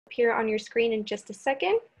appear on your screen in just a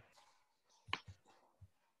second.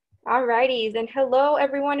 Alrighty, then hello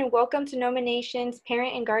everyone and welcome to NOMA Nation's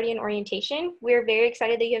Parent and Guardian Orientation. We're very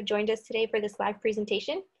excited that you have joined us today for this live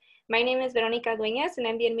presentation. My name is Veronica Dueñas and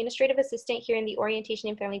I'm the Administrative Assistant here in the Orientation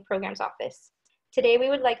and Family Programs Office. Today we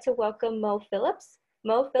would like to welcome Mo Phillips.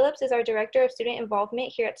 Mo Phillips is our Director of Student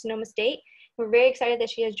Involvement here at Sonoma State. We're very excited that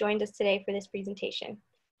she has joined us today for this presentation.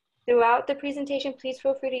 Throughout the presentation, please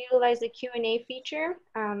feel free to utilize the Q&A feature.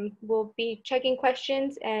 We'll be checking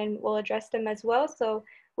questions and we'll address them as well. So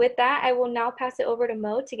with that, I will now pass it over to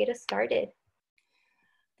Mo to get us started.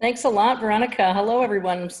 Thanks a lot, Veronica. Hello,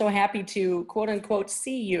 everyone. I'm so happy to quote unquote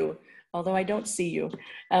see you, although I don't see you.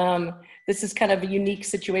 This is kind of a unique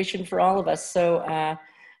situation for all of us. So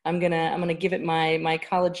I'm gonna give it my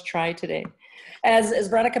college try today. As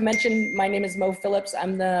Veronica mentioned, my name is Mo Phillips.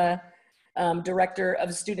 I'm the Director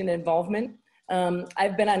of Student Involvement.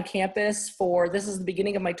 I've been on campus this is the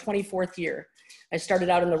beginning of my 24th year. I started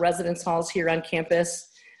out in the residence halls here on campus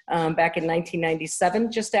back in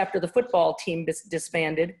 1997, just after the football team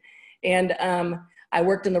disbanded. And I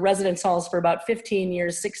worked in the residence halls for about 15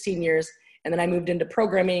 years, 16 years, and then I moved into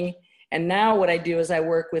programming. And now what I do is I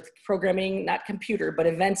work with programming, not computer, but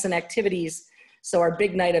events and activities. So our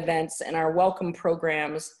big night events and our welcome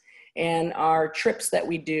programs and our trips that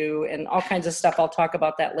we do and all kinds of stuff. I'll talk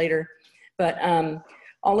about that later. But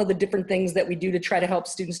all of the different things that we do to try to help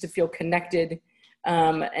students to feel connected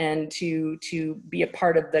and to be a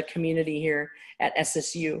part of the community here at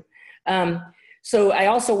SSU. So I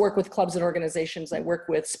also work with clubs and organizations. I work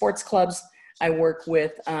with sports clubs. I work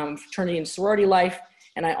with fraternity and sorority life.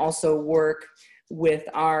 And I also work with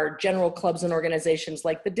our general clubs and organizations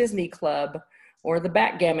like the Disney Club or the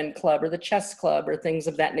Backgammon Club or the Chess Club or things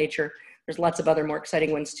of that nature. There's lots of other more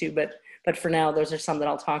exciting ones too, but for now, those are some that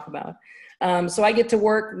I'll talk about. So I get to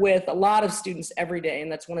work with a lot of students every day,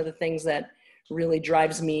 and that's one of the things that really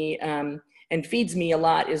drives me and feeds me a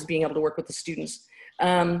lot is being able to work with the students.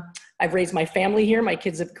 I've raised my family here. My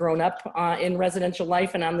kids have grown up in residential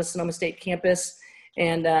life and on the Sonoma State campus,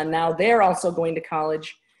 and now they're also going to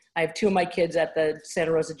college. I have two of my kids at the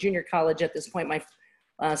Santa Rosa Junior College at this point. My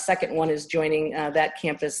second one is joining that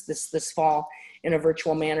campus this fall in a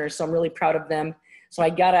virtual manner. So I'm really proud of them. So I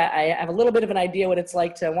have a little bit of an idea what it's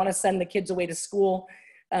like to want to send the kids away to school.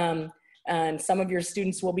 And some of your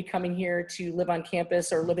students will be coming here to live on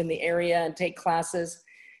campus or live in the area and take classes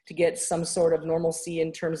to get some sort of normalcy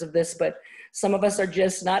in terms of this. But some of us are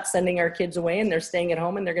just not sending our kids away and they're staying at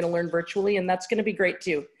home and they're going to learn virtually. And that's going to be great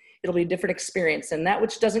too. It'll be a different experience. And that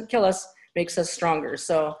which doesn't kill us makes us stronger.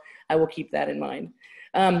 So I will keep that in mind.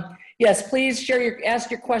 Yes, please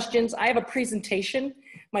ask your questions. I have a presentation.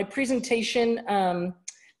 My presentation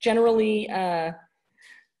generally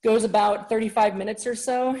goes about 35 minutes or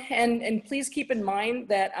so. And please keep in mind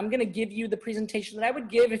that I'm gonna give you the presentation that I would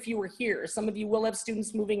give if you were here. Some of you will have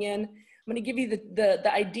students moving in. I'm gonna give you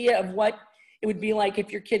the idea of what it would be like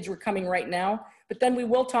if your kids were coming right now. But then we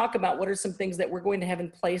will talk about what are some things that we're going to have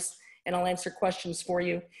in place, and I'll answer questions for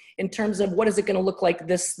you in terms of what is it gonna look like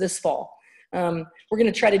this fall. We're going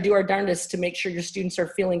to try to do our darndest to make sure your students are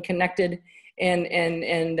feeling connected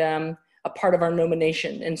and a part of our NOMA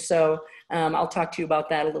Nation. And so I'll talk to you about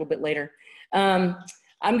that a little bit later. I'm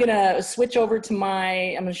going to switch over to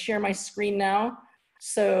I'm going to share my screen now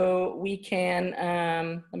so we can,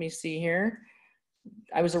 let me see here.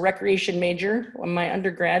 I was a recreation major in my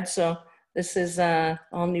undergrad, so this is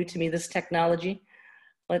all new to me, this technology.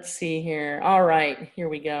 Let's see here. All right, here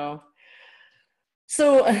we go.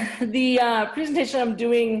 So the presentation I'm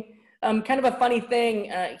doing, kind of a funny thing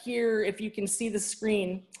here, if you can see the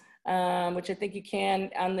screen, which I think you can,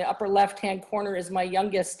 on the upper left-hand corner is my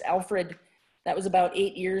youngest, Alfred. That was about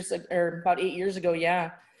 8 years ago,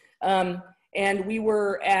 yeah. And we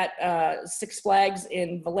were at Six Flags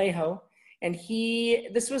in Vallejo, and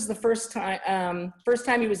this was the first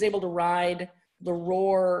time he was able to ride the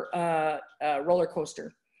Roar roller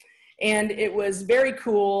coaster. And it was very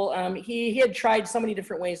cool. He had tried so many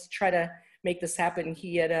different ways to try to make this happen.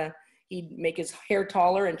 He'd make his hair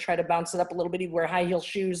taller and try to bounce it up a little bit. He'd wear high heel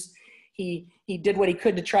shoes. He did what he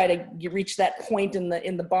could to try to reach that point in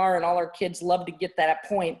the bar, and all our kids loved to get that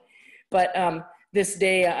point. But this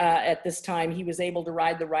day at this time, he was able to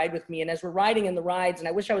ride the ride with me. And as we're riding in the rides, and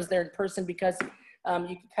I wish I was there in person because you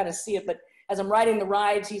can kind of see it, but as I'm riding the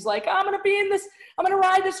rides, he's like, I'm going to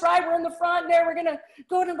ride this ride. We're in the front there. We're going to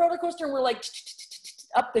go on a roller coaster. And we're like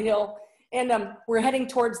up the hill. And we're heading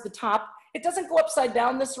towards the top. It doesn't go upside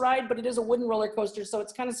down, this ride, but it is a wooden roller coaster. So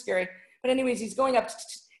it's kind of scary. But anyways, he's going up.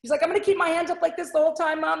 He's like, I'm going to keep my hands up like this the whole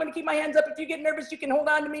time, Mom. I'm going to keep my hands up. If you get nervous, you can hold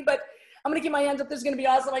on to me. But I'm going to keep my hands up. This is going to be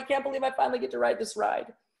awesome. I can't believe I finally get to ride this ride.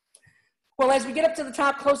 Well, as we get up to the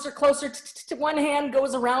top, closer, one hand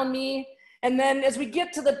goes around me. And then as we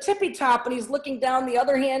get to the tippy top and he's looking down, the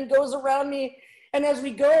other hand goes around me. And as we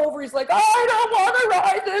go over, he's like, oh, I don't want to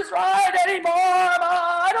ride this ride anymore.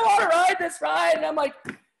 I don't want to ride this ride. And I'm like,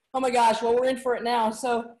 oh my gosh, well, we're in for it now.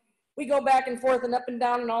 So we go back and forth and up and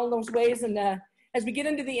down in all those ways. And as we get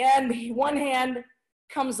into the end, one hand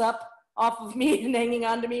comes up off of me and hanging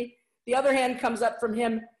onto me. The other hand comes up from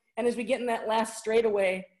him. And as we get in that last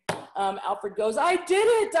straightaway, Alfred goes, I did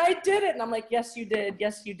it. And I'm like, yes, you did.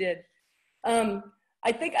 Yes, you did.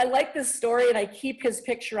 I think I like this story, and I keep his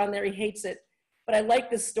picture on there. He hates it. But I like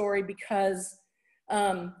this story because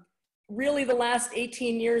really the last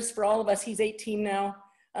 18 years for all of us, he's 18 now,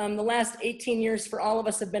 the last 18 years for all of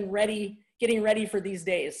us have been getting ready for these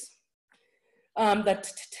days. Going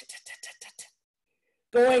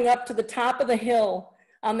up to the top of the hill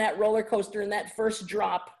on that roller coaster and that first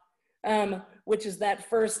drop, which is that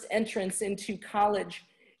first entrance into college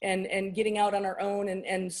and getting out on our own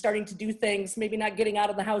and starting to do things, maybe not getting out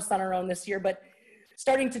of the house on our own this year, but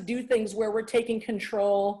starting to do things where we're taking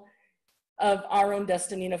control of our own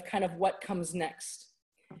destiny and of kind of what comes next.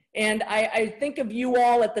 And I think of you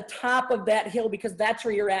all at the top of that hill because that's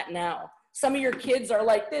where you're at now. Some of your kids are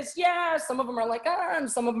like this, yeah, some of them are like, ah, and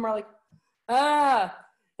some of them are like, ah,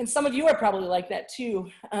 and some of you are probably like that too.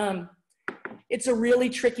 It's a really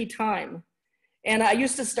tricky time. And I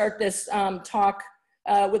used to start this talk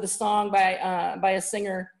with a song by a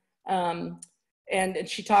singer, and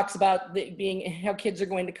she talks about how kids are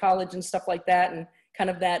going to college and stuff like that, and kind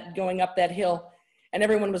of that going up that hill. And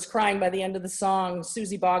everyone was crying by the end of the song.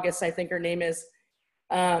 Susie Bogus, I think her name is,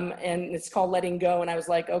 and it's called Letting Go. And I was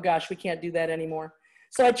like, oh gosh, we can't do that anymore.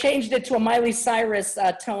 So I changed it to a Miley Cyrus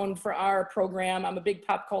tone for our program. I'm a big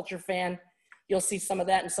pop culture fan. You'll see some of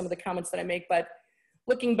that in some of the comments that I make, but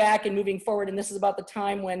looking back and moving forward, and this is about the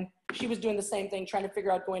time when she was doing the same thing, trying to figure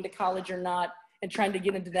out going to college or not, and trying to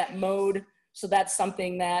get into that mode. So that's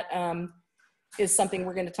something that is something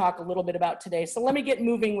we're going to talk a little bit about today. So let me get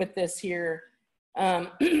moving with this here.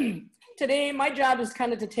 Today, my job is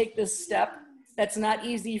kind of to take this step that's not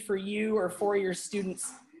easy for you or for your students,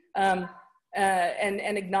 and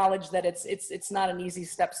acknowledge that it's not an easy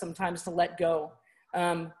step sometimes to let go.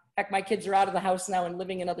 Heck, my kids are out of the house now and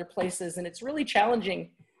living in other places, and it's really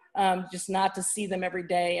challenging just not to see them every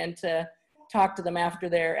day and to talk to them after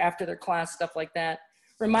their class, stuff like that.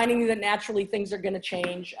 Reminding me that naturally things are going to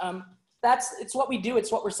change. It's what we do.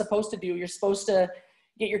 It's what we're supposed to do. You're supposed to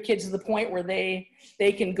get your kids to the point where they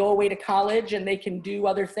can go away to college and they can do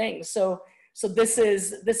other things. So this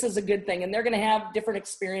is a good thing, and they're going to have different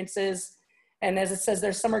experiences. And as it says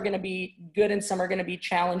there, some are going to be good and some are going to be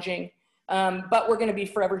challenging. But we're going to be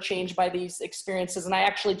forever changed by these experiences. And I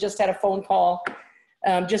actually just had a phone call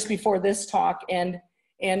just before this talk, and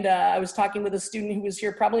I was talking with a student who was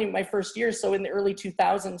here probably in my first year, so in the early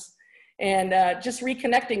 2000s, and just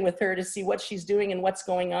reconnecting with her to see what she's doing and what's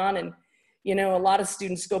going on. And you know, a lot of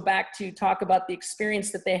students go back to talk about the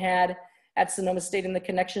experience that they had at Sonoma State and the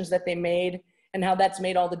connections that they made and how that's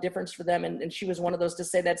made all the difference for them. And she was one of those to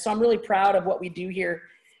say that. So I'm really proud of what we do here.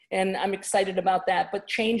 And I'm excited about that, but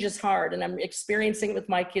change is hard, and I'm experiencing it with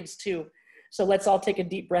my kids too. So let's all take a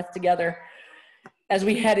deep breath together as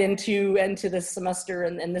we head into this semester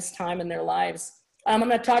and this time in their lives. I'm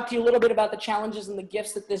gonna talk to you a little bit about the challenges and the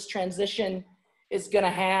gifts that this transition is gonna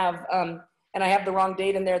have. And I have the wrong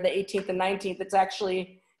date in there, the 18th and 19th. It's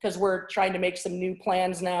actually, because we're trying to make some new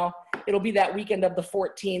plans now. It'll be that weekend of the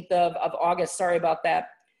 14th of August, sorry about that.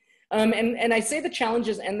 And I say the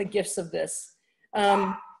challenges and the gifts of this.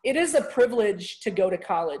 It is a privilege to go to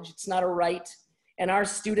college. It's not a right. And our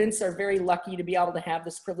students are very lucky to be able to have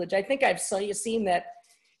this privilege. I think I've seen that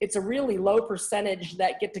it's a really low percentage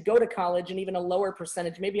that get to go to college, and even a lower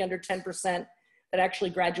percentage, maybe under 10%, that actually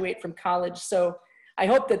graduate from college. So I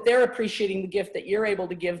hope that they're appreciating the gift that you're able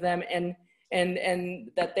to give them, and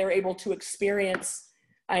that they're able to experience.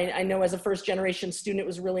 I know as a first generation student, it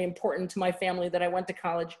was really important to my family that I went to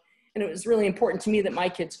college, and it was really important to me that my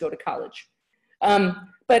kids go to college.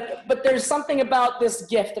 But there's something about this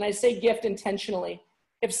gift, and I say gift intentionally.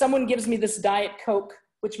 If someone gives me this Diet Coke,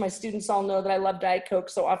 which my students all know that I love Diet Coke,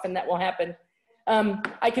 so often that will happen.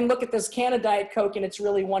 I can look at this can of Diet Coke and it's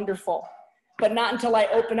really wonderful, but not until I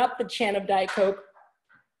open up the can of Diet Coke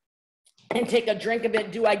and take a drink of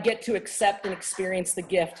it do I get to accept and experience the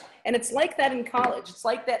gift. And it's like that in college. It's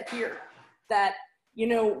like that here, that, you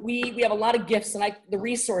know, we have a lot of gifts, and the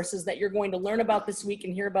resources that you're going to learn about this week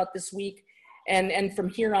and hear about this week, and from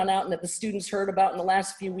here on out, and that the students heard about in the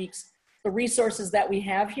last few weeks, the resources that we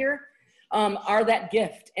have here are that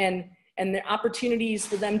gift, and the opportunities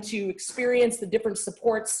for them to experience the different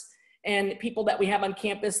supports and people that we have on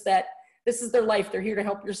campus that this is their life. They're here to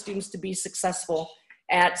help your students to be successful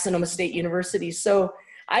at Sonoma State University. So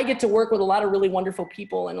I get to work with a lot of really wonderful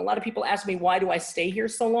people, and a lot of people ask me, why do I stay here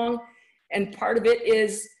so long? And part of it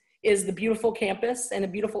is the beautiful campus and a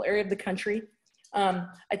beautiful area of the country.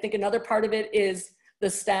 I think another part of it is the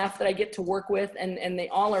staff that I get to work with, and they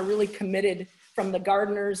all are really committed, from the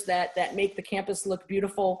gardeners that make the campus look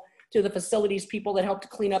beautiful, to the facilities people that help to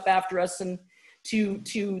clean up after us, and to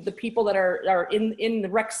the people that are in the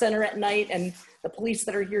rec center at night, and the police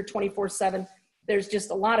that are here 24/7. There's just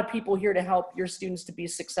a lot of people here to help your students to be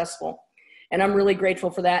successful. And I'm really grateful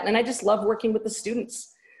for that. And I just love working with the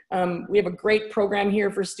students. We have a great program here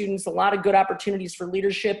for students, a lot of good opportunities for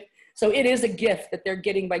leadership. So it is a gift that they're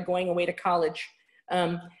getting by going away to college.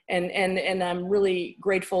 And I'm really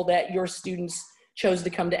grateful that your students chose to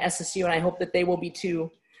come to SSU, and I hope that they will be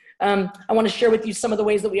too. I want to share with you some of the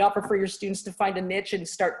ways that we offer for your students to find a niche and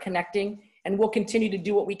start connecting. And we'll continue to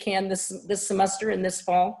do what we can this semester and this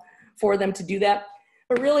fall for them to do that.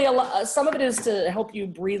 But really, some of it is to help you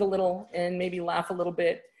breathe a little and maybe laugh a little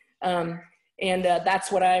bit.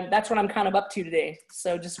 That's what I'm kind of up to today.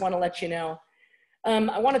 So just want to let you know.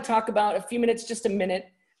 I want to talk about a few minutes, just a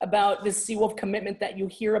minute, about this Seawolf commitment that you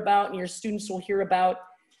hear about and your students will hear about.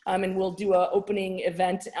 And we'll do an opening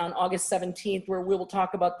event on August 17th where we will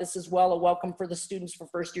talk about this as well, a welcome for the students, for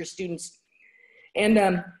first-year students. And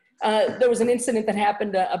there was an incident that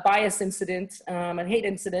happened, a bias incident, a hate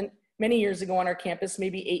incident, many years ago on our campus,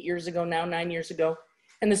 maybe 8 years ago now, 9 years ago.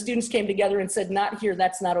 And the students came together and said, not here,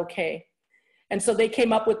 that's not okay. And so they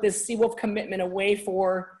came up with this Seawolf commitment, a way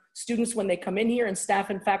for students when they come in here, and staff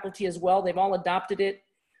and faculty as well. They've all adopted it.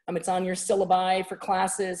 It's on your syllabi for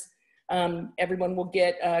classes. Everyone will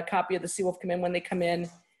get a copy of the Seawolf commitment when they come in.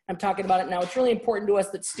 I'm talking about it now. It's really important to us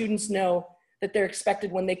that students know that they're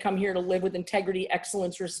expected when they come here to live with integrity,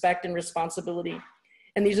 excellence, respect, and responsibility.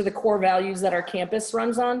 And these are the core values that our campus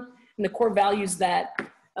runs on, and the core values that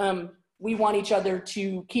we want each other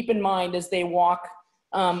to keep in mind as they walk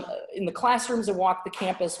in the classrooms and walk the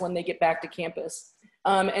campus when they get back to campus.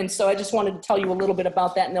 And so I just wanted to tell you a little bit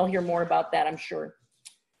about that, and they'll hear more about that, I'm sure.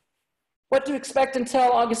 What to expect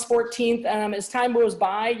until August 14th. As time goes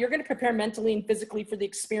by, you're going to prepare mentally and physically for the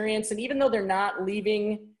experience. And even though they're not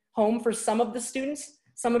leaving home for some of the students,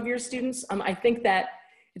 some of your students, I think that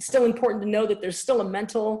it's still important to know that there's still a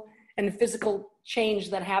mental and physical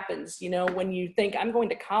change that happens, you know, when you think, I'm going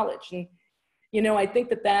to college. And, you know, I think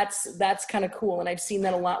that that's kind of cool. And I've seen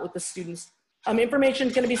that a lot with the students. Information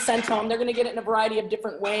is going to be sent home. They're going to get it in a variety of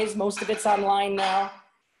different ways. Most of it's online now.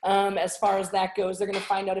 As far as that goes, they're going to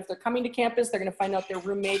find out if they're coming to campus. They're going to find out their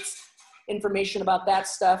roommates, information about that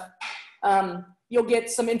stuff. You'll get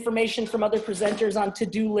some information from other presenters on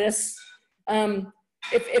to-do lists.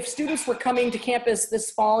 If students were coming to campus this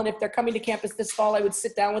fall, and if they're coming to campus this fall, I would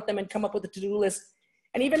sit down with them and come up with a to-do list.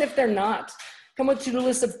 And even if they're not, come with a to-do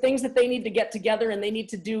list of things that they need to get together and they need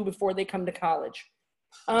to do before they come to college.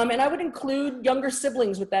 And I would include younger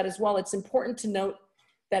siblings with that as well. It's important to note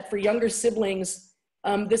that for younger siblings,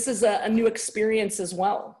 this is a new experience as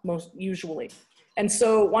well, most usually. And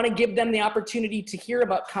so want to give them the opportunity to hear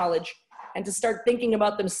about college and to start thinking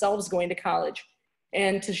about themselves going to college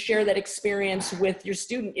and to share that experience with your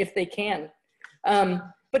student if they can.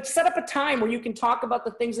 But set up a time where you can talk about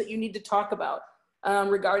the things that you need to talk about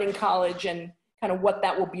regarding college and kind of what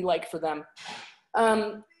that will be like for them.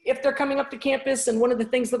 If they're coming up to campus, and one of the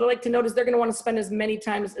things that I like to note is they're going to want to spend as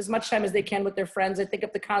much time as they can with their friends. I think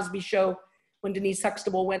of the Cosby Show when Denise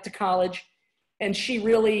Huxtable went to college, and she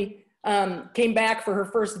really came back for her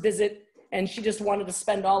first visit, and she just wanted to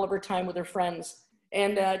spend all of her time with her friends.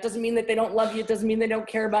 And it doesn't mean that they don't love you. It doesn't mean they don't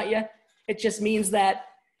care about you. It just means that,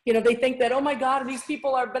 you know, they think that, oh my God, these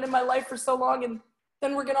people have been in my life for so long, and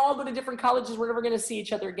then we're going to all go to different colleges. We're never going to see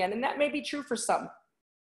each other again. And that may be true for some.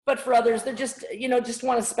 But for others, they're just, you know, just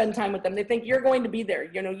want to spend time with them. They think you're going to be there.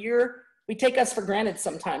 You know, we take us for granted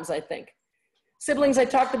sometimes, I think. Siblings, I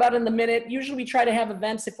talked about in the minute. Usually we try to have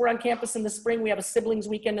events. If we're on campus in the spring, we have a siblings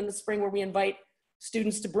weekend in the spring where we invite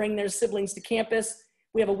students to bring their siblings to campus.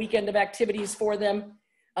 We have a weekend of activities for them.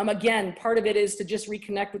 Again, part of it is to just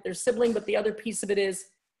reconnect with their sibling, but the other piece of it is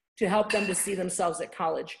to help them to see themselves at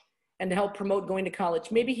college and to help promote going to college.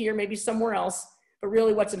 Maybe here, maybe somewhere else. But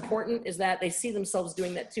really what's important is that they see themselves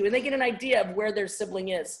doing that too. And they get an idea of where their sibling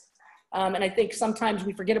is. And I think sometimes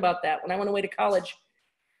we forget about that. When I went away to college,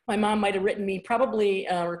 my mom might've written me, probably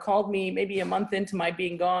or called me maybe a month into my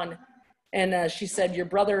being gone. And she said, your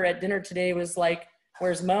brother at dinner today was like,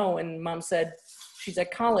 where's Mo? And Mom said, she's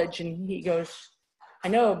at college. And he goes, I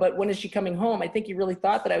know, but when is she coming home? I think he really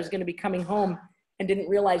thought that I was going to be coming home and didn't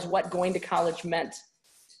realize what going to college meant.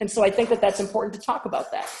 And so I think that that's important to talk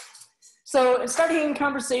about that. So start having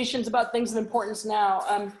conversations about things of importance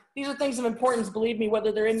now. These are things of importance, believe me,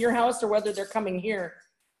 whether they're in your house or whether they're coming here.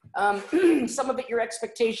 Some of it, your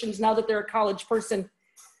expectations, now that they're a college person,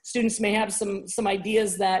 students may have some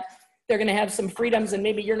ideas that they're gonna have some freedoms and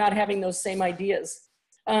maybe you're not having those same ideas.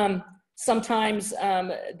 Sometimes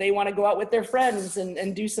they wanna go out with their friends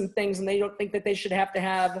and do some things and they don't think that they should have to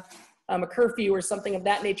have a curfew or something of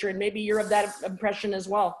that nature. And maybe you're of that impression as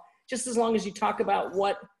well. Just as long as you talk about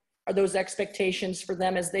what are those expectations for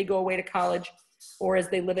them as they go away to college or as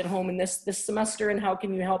they live at home in this semester, and how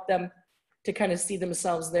can you help them to kind of see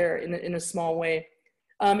themselves there in a small way.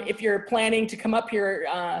 If you're planning to come up here,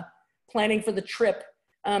 planning for the trip,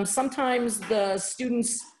 sometimes the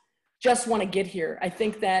students just want to get here. I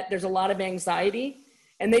think that there's a lot of anxiety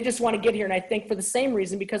and they just want to get here. And I think for the same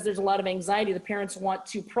reason, because there's a lot of anxiety, the parents want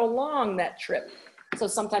to prolong that trip. So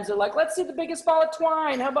sometimes they're like, let's see the biggest ball of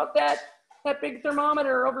twine. How about that big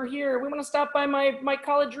thermometer over here? We want to stop by my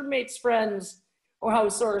college roommate's friends or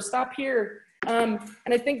house, or stop here. And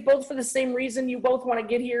I think both for the same reason, you both want to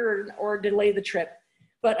get here or delay the trip.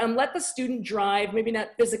 But let the student drive, maybe not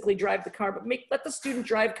physically drive the car, but let the student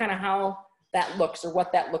drive kind of how that looks or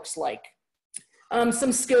what that looks like.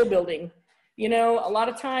 Some skill building. You know, a lot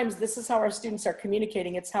of times this is how our students are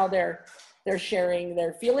communicating. It's how they're sharing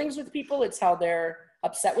their feelings with people. It's how they're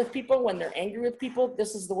upset with people, when they're angry with people.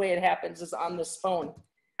 This is the way it happens, is on this phone.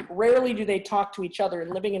 Rarely do they talk to each other.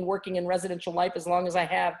 And living and working in residential life as long as I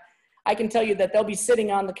have, I can tell you that they'll be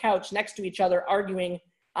sitting on the couch next to each other arguing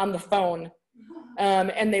on the phone,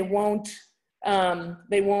 and they won't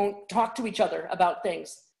talk to each other about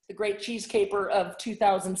things. The Great Cheese Caper of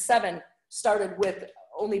 2007 started with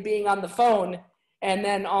only being on the phone, and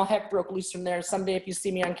then all heck broke loose from there. Someday if you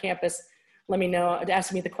see me on campus, let me know,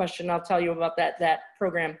 ask me the question, I'll tell you about that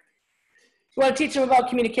program. We want to teach them about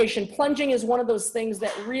communication. Plunging is one of those things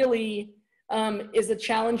that really is a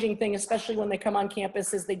challenging thing, especially when they come on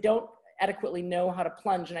campus, is they don't adequately know how to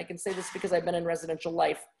plunge. And I can say this because I've been in residential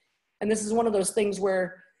life. And this is one of those things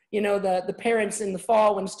where, you know, the parents in the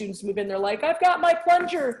fall, when students move in, they're like, I've got my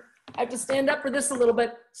plunger. I have to stand up for this a little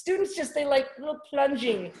bit. Students just, they like little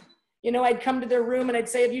plunging. You know, I'd come to their room and I'd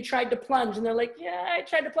say, have you tried to plunge? And they're like, yeah, I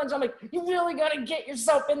tried to plunge. I'm like, you really got to get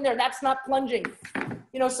yourself in there. That's not plunging.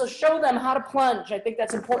 You know, so show them how to plunge. I think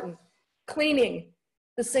that's important. Cleaning.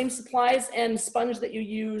 The same supplies and sponge that you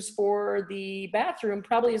use for the bathroom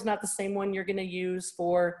probably is not the same one you're going to use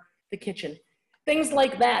for the kitchen. Things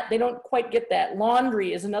like that. They don't quite get that.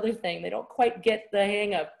 Laundry is another thing they don't quite get the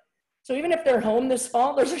hang of. So even if they're home this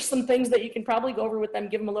fall, those are some things that you can probably go over with them,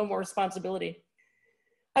 give them a little more responsibility.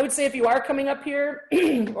 I would say if you are coming up here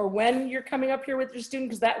or when you're coming up here with your student,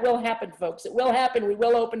 because that will happen, folks. It will happen. We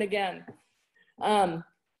will open again.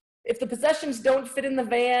 If the possessions don't fit in the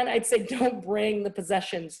van, I'd say don't bring the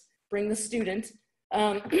possessions. Bring the student.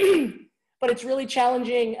 But it's really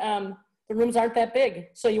challenging. The rooms aren't that big.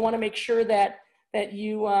 So you want to make sure that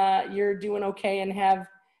you're doing okay and have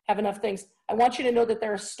enough things. I want you to know that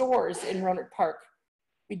there are stores in Roanoke Park.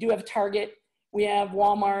 We do have Target. We have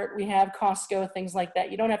Walmart, we have Costco, things like that.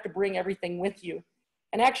 You don't have to bring everything with you.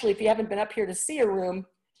 And actually, if you haven't been up here to see a room,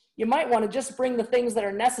 you might want to just bring the things that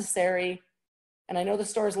are necessary. And I know the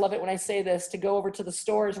stores love it when I say this, to go over to the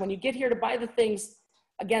stores when you get here to buy the things,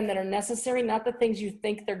 again, that are necessary, not the things you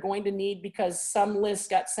think they're going to need because some list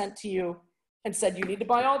got sent to you and said, you need to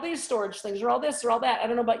buy all these storage things or all this or all that. I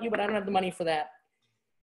don't know about you, but I don't have the money for that.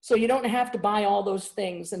 So you don't have to buy all those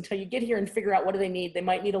things until you get here and figure out what do they need. They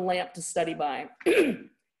might need a lamp to study by.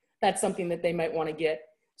 That's something that they might want to get.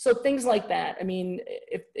 So things like that. I mean,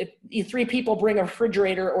 if 3 people bring a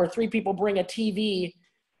refrigerator or 3 people bring a TV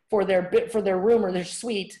for their room or their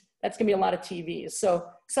suite, that's gonna be a lot of TVs. So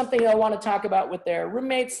something they'll want to talk about with their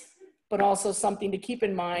roommates, but also something to keep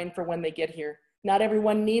in mind for when they get here. Not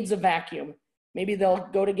everyone needs a vacuum. Maybe they'll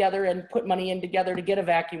go together and put money in together to get a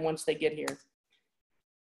vacuum once they get here.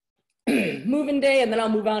 Move-in day, and then I'll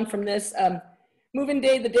move on from this. Move-in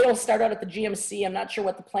day, the day will start out at the GMC. I'm not sure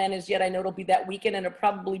what the plan is yet. I know it'll be that weekend, and it'll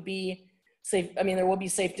probably be safe. I mean, there will be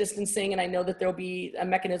safe distancing, and I know that there'll be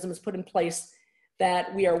mechanisms put in place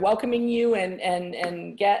that we are welcoming you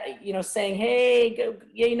and get, you know, saying, hey, go,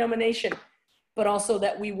 yay, nomination, but also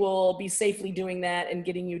that we will be safely doing that and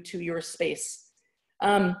getting you to your space.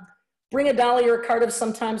 Bring a dolly or a cart of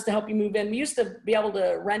sometimes to help you move in. We used to be able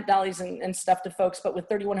to rent dollies and stuff to folks, but with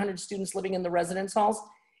 3,100 students living in the residence halls,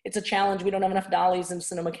 it's a challenge. We don't have enough dollies in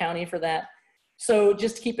Sonoma County for that. So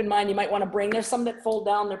just keep in mind, you might want to bring, there's some that fold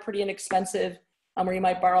down, they're pretty inexpensive, or you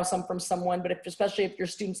might borrow some from someone, but especially if your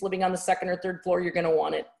student's living on the 2nd or 3rd floor, you're going to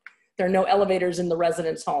want it. There are no elevators in the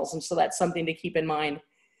residence halls, and so that's something to keep in mind.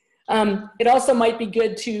 It also might be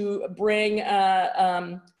good to bring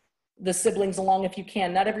the siblings along if you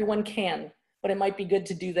can. Not everyone can, but it might be good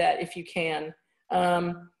to do that if you can.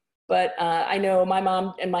 But I know my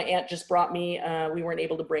mom and my aunt just brought me, we weren't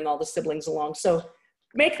able to bring all the siblings along. So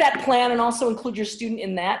make that plan and also include your student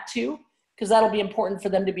in that too, because that'll be important for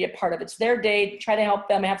them to be a part of it. It's their day. Try to help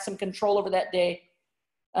them have some control over that day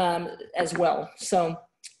as well. So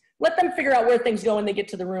let them figure out where things go when they get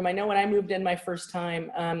to the room. I know when I moved in my first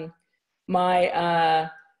time, my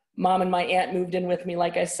mom and my aunt moved in with me,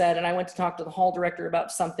 like I said, and I went to talk to the hall director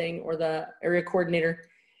about something, or the area coordinator.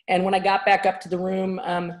 And when I got back up to the room,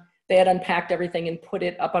 they had unpacked everything and put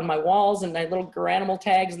it up on my walls and my little animal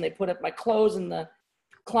tags, and they put up my clothes in the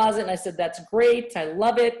closet. And I said, that's great, I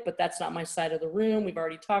love it, but that's not my side of the room. We've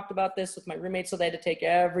already talked about this with my roommates, so they had to take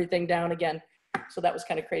everything down again. So that was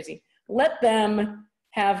kind of crazy. Let them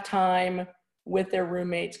have time with their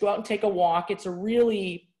roommates. Go out and take a walk. It's a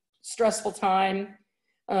really stressful time.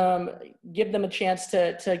 Give them a chance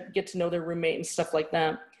to get to know their roommate and stuff like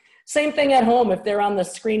that. Same thing at home. If they're on the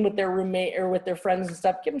screen with their roommate or with their friends and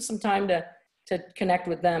stuff, give them some time to connect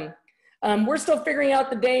with them. We're still figuring out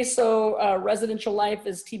the day, so residential life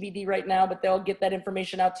is TBD right now, but they'll get that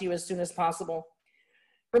information out to you as soon as possible.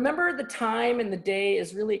 Remember, the time and the day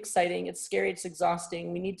is really exciting. It's scary, it's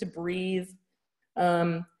exhausting. We need to breathe.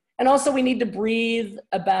 And also we need to breathe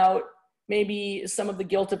about maybe some of the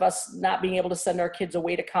guilt of us not being able to send our kids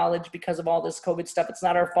away to college because of all this COVID stuff. It's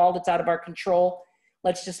not our fault, it's out of our control.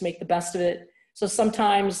 Let's just make the best of it. So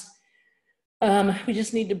sometimes we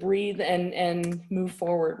just need to breathe and move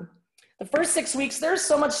forward. The first 6 weeks, there's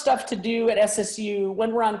so much stuff to do at SSU.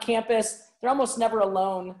 When we're on campus, they're almost never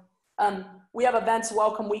alone. We have events,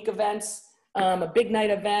 welcome week events, a big night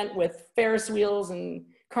event with Ferris wheels and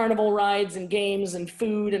carnival rides and games and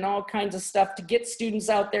food and all kinds of stuff to get students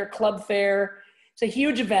out there, club fair. It's a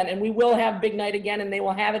huge event, and we will have big night again, and they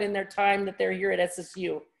will have it in their time that they're here at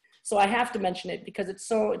SSU. So I have to mention it because it's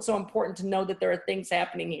so important to know that there are things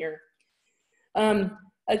happening here. And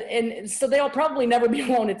so they'll probably never be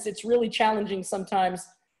alone. It's really challenging sometimes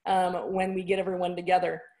when we get everyone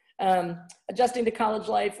together. Adjusting to college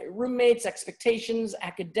life, roommates, expectations,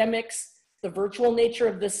 academics, the virtual nature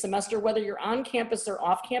of this semester, whether you're on campus or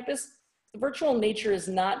off campus, the virtual nature is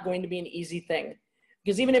not going to be an easy thing.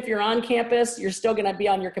 Because even if you're on campus, you're still gonna be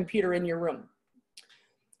on your computer in your room.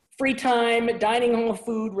 Free time, dining hall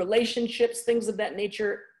food, relationships, things of that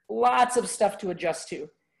nature, lots of stuff to adjust to.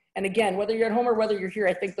 And again, whether you're at home or whether you're here,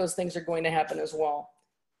 I think those things are going to happen as well.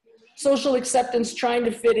 Social acceptance, trying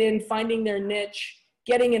to fit in, finding their niche,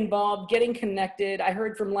 getting involved, getting connected. I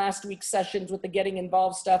heard from last week's sessions with the getting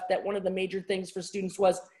involved stuff that one of the major things for students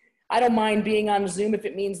was, I don't mind being on Zoom if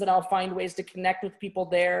it means that I'll find ways to connect with people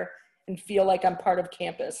there and feel like I'm part of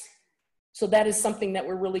campus. So that is something that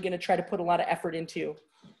we're really going to try to put a lot of effort into.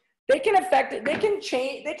 They can affect it, they can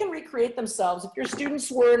change, they can recreate themselves. If your students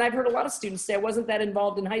were, and I've heard a lot of students say, I wasn't that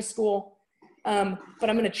involved in high school, but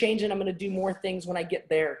I'm going to change it. I'm going to do more things when I get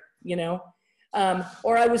there, you know?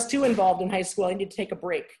 Or I was too involved in high school. I need to take a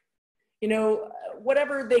break. You know,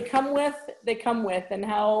 whatever they come with,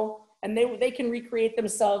 and they can recreate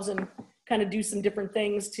themselves and kind of do some different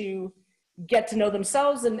things to get to know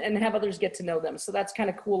themselves and have others get to know them. So that's kind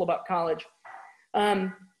of cool about college.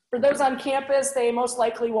 For those on campus, they most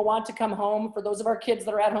likely will want to come home. For those of our kids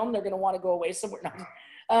that are at home, they're going to want to go away somewhere.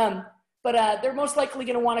 But they're most likely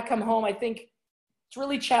going to want to come home. I think it's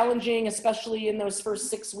really challenging, especially in those first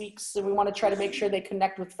 6 weeks. So we want to try to make sure they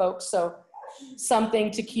connect with folks. So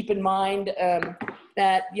something to keep in mind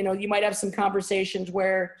that, you know, you might have some conversations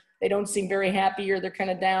where they don't seem very happy or they're kind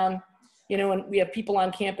of down, you know, and we have people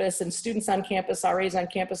on campus and students on campus, RAs on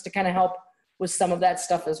campus to kind of help with some of that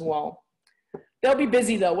stuff as well. They'll be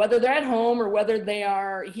busy though, whether they're at home or whether they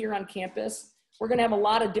are here on campus. We're going to have a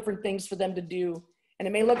lot of different things for them to do. And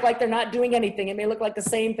it may look like they're not doing anything. It may look like the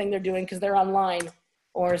same thing they're doing because they're online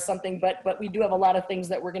or something, but we do have a lot of things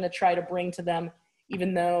that we're going to try to bring to them,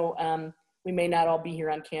 even though we may not all be here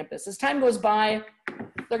on campus. As time goes by,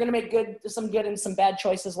 they're going to make some good and some bad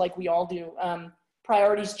choices like we all do.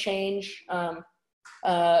 Priorities change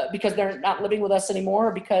because they're not living with us anymore,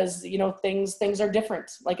 or because, you know, things are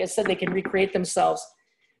different. Like I said, they can recreate themselves.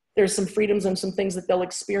 There's some freedoms and some things that they'll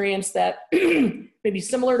experience that may be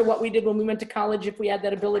similar to what we did when we went to college, if we had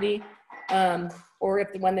that ability, or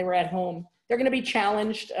when they were at home. They're going to be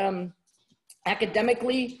challenged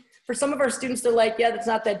academically. For some of our students, they're like, yeah, that's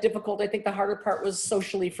not that difficult. I think the harder part was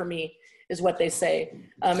socially for me, is what they say.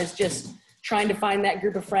 It's just trying to find that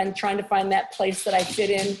group of friends, trying to find that place that I fit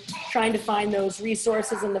in, trying to find those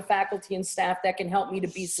resources and the faculty and staff that can help me to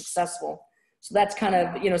be successful. So that's kind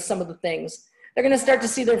of, you know, some of the things. They're going to start to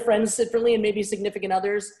see their friends differently and maybe significant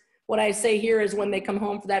others. What I say here is when they come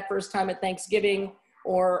home for that first time at Thanksgiving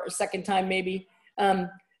or a second time maybe,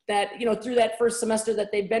 that, you know, through that first semester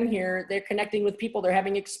that they've been here, they're connecting with people, they're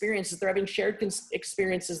having experiences, they're having shared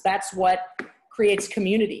experiences. That's what creates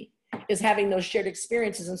community, is having those shared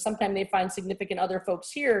experiences. And sometimes they find significant other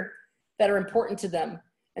folks here that are important to them.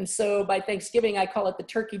 And so by Thanksgiving, I call it the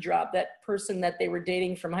turkey drop. That person that they were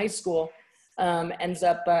dating from high school ends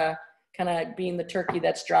up kind of being the turkey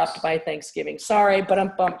that's dropped by Thanksgiving. Sorry, but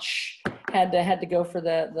I'm bumped. Had to go for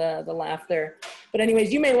the laugh there. But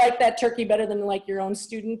anyways, you may like that turkey better than like your own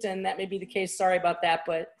student, and that may be the case. Sorry about that,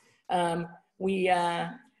 but we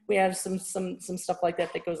have some stuff like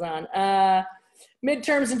that that goes on.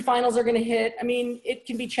 Midterms and finals are going to hit. I mean, it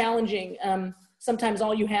can be challenging. Sometimes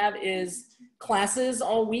all you have is classes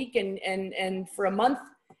all week and for a month,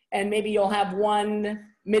 and maybe you'll have one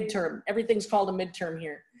midterm. Everything's called a midterm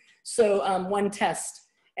here. So one test,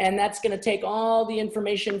 and that's going to take all the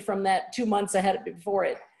information from that 2 months ahead before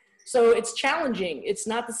it. So it's challenging. It's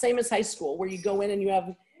not the same as high school where you go in and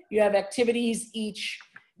you have activities each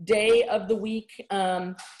day of the week,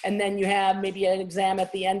 and then you have maybe an exam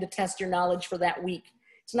at the end to test your knowledge for that week.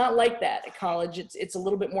 It's not like that at college. It's a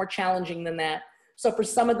little bit more challenging than that. So for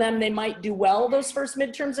some of them, they might do well those first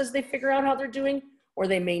midterms as they figure out how they're doing, or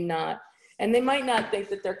they may not. And they might not think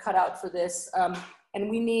that they're cut out for this. And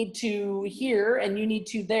we need to here, and you need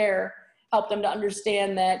to there, help them to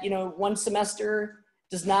understand that, you know, one semester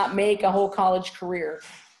does not make a whole college career.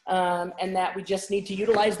 And that we just need to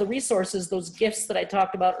utilize the resources, those gifts that I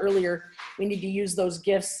talked about earlier. We need to use those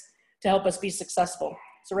gifts to help us be successful.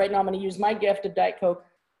 So right now I'm going to use my gift of Diet Coke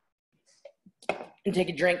and take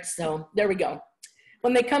a drink. So there we go.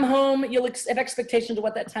 When they come home, you'll have expectations of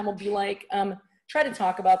what that time will be like. Try to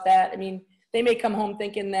talk about that. I mean, they may come home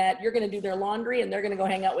thinking that you're going to do their laundry and they're going to go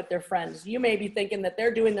hang out with their friends. You may be thinking that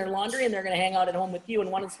they're doing their laundry and they're going to hang out at home with you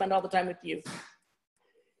and want to spend all the time with you.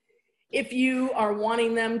 If you are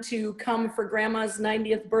wanting them to come for grandma's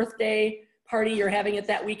 90th birthday party you're having it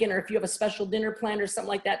that weekend, or if you have a special dinner planned or something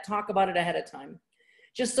like that, talk about it ahead of time.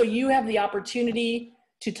 Just so you have the opportunity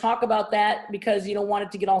to talk about that, because you don't want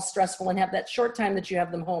it to get all stressful and have that short time that you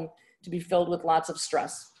have them home to be filled with lots of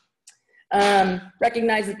stress.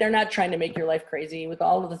 Recognize that they're not trying to make your life crazy with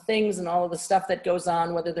all of the things and all of the stuff that goes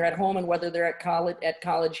on, whether they're at home and whether they're at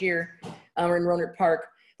college here or in Rohnert Park.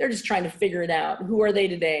 They're just trying to figure it out. Who are they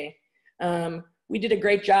today? We did a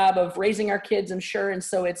great job of raising our kids, I'm sure, and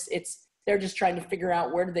so they're just trying to figure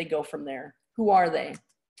out where do they go from there. Who are they?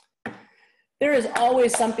 There is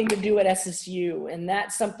always something to do at SSU, and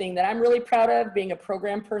that's something that I'm really proud of, being a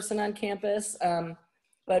program person on campus.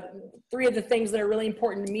 But three of the things that are really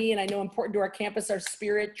important to me and I know important to our campus are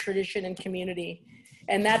spirit, tradition, and community.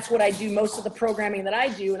 And that's what I do most of the programming that I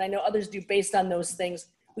do, and I know others do based on those things.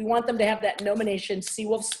 We want them to have that NOMA Nation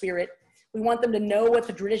Seawolf spirit. We want them to know what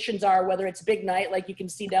the traditions are, whether it's big night, like you can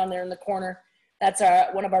see down there in the corner. That's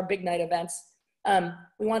one of our big night events.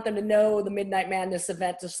 We want them to know the Midnight Madness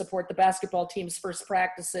event to support the basketball team's first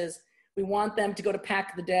practices. We want them to go to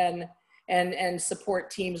Pack the Den and support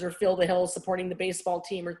teams, or Fill the Hills supporting the baseball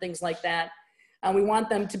team or things like that. We want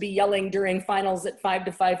them to be yelling during finals at 5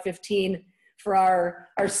 to 5:15 for our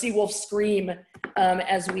Seawolf Scream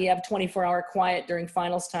as we have 24-hour quiet during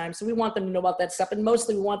finals time. So we want them to know about that stuff, and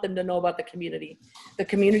mostly we want them to know about the community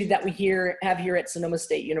that we have here at Sonoma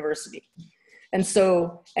State University. And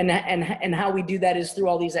so, and how we do that is through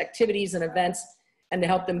all these activities and events, and to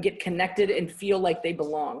help them get connected and feel like they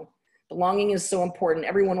belong. Belonging is so important.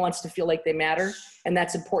 Everyone wants to feel like they matter, and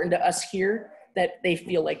that's important to us here, that they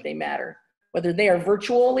feel like they matter. Whether they are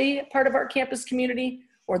virtually part of our campus community,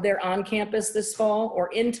 or they're on campus this fall, or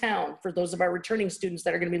in town for those of our returning students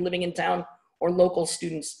that are going to be living in town, or local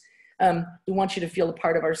students. We want you to feel a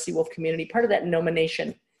part of our Seawolf community, part of that NOMA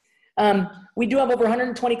Nation. We do have over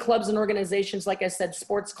 120 clubs and organizations, like I said,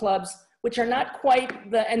 sports clubs, which are not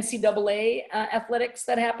quite the NCAA athletics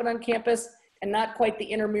that happen on campus, and not quite the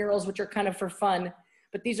intramurals, which are kind of for fun.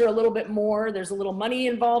 But these are a little bit more. There's a little money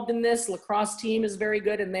involved in this. Lacrosse team is very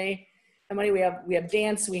good, and the money, we have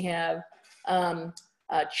dance, we have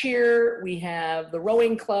cheer, we have the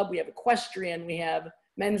rowing club, we have equestrian, we have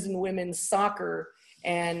men's and women's soccer,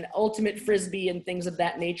 and ultimate frisbee and things of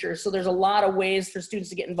that nature. So there's a lot of ways for students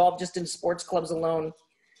to get involved just in sports clubs alone.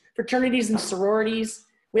 Fraternities and sororities,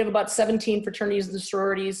 we have about 17 fraternities and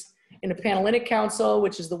sororities in a Panhellenic Council,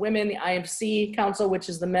 which is the women, the IMC Council, which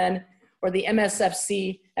is the men, or the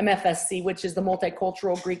MFSC, which is the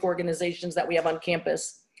multicultural Greek organizations that we have on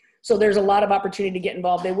campus. So there's a lot of opportunity to get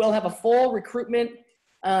involved. They will have a full recruitment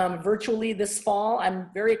virtually this fall. I'm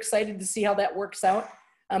very excited to see how that works out.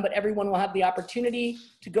 but everyone will have the opportunity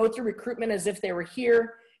to go through recruitment as if they were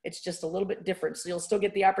here. It's just a little bit different. So you'll still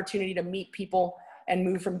get the opportunity to meet people and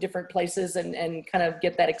move from different places and kind of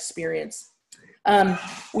get that experience.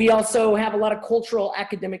 We also have a lot of cultural,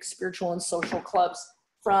 academic, spiritual, and social clubs.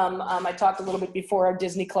 From, I talked a little bit before, our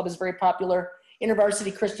Disney Club is very popular.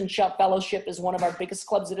 InterVarsity Christian Shout Fellowship is one of our biggest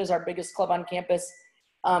clubs. It is our biggest club on campus.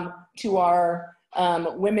 To our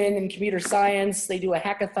women in computer science, they do a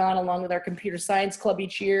hackathon along with our computer science club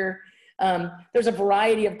each year. There's a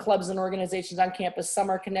variety of clubs and organizations on campus. Some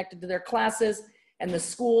are connected to their classes, and the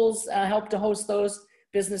schools help to host those.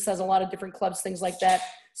 Business has a lot of different clubs, things like that.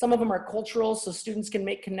 Some of them are cultural, so students can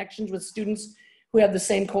make connections with students who have the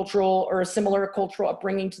same cultural or a similar cultural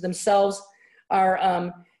upbringing to themselves.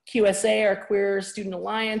 Our QSA, our Queer Student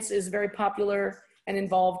Alliance, is a very popular and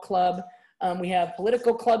involved club. We have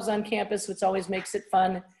political clubs on campus, which always makes it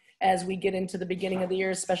fun as we get into the beginning of the year,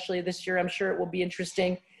 especially this year. I'm sure it will be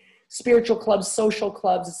interesting. Spiritual clubs, social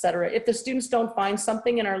clubs, etc. If the students don't find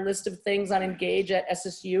something in our list of things on Engage at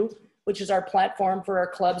SSU, which is our platform for our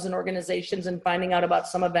clubs and organizations and finding out about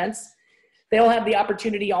some events, they'll have the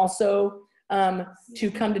opportunity also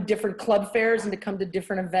to come to different club fairs and to come to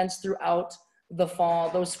different events throughout the fall.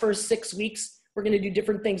 Those first 6 weeks, we're going to do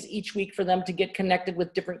different things each week for them to get connected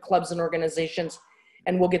with different clubs and organizations,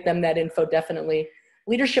 and we'll get them that info definitely.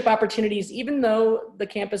 Leadership opportunities, even though the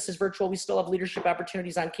campus is virtual, we still have leadership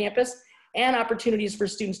opportunities on campus and opportunities for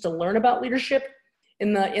students to learn about leadership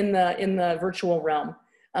in the virtual realm.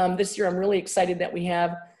 This year, I'm really excited that we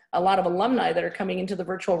have a lot of alumni that are coming into the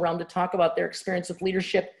virtual realm to talk about their experience with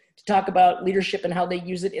leadership, to talk about leadership and how they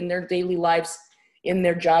use it in their daily lives, in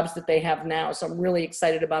their jobs that they have now. So I'm really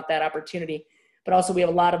excited about that opportunity. But also we have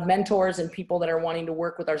a lot of mentors and people that are wanting to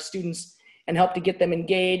work with our students and help to get them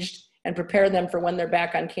engaged and prepare them for when they're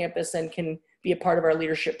back on campus and can be a part of our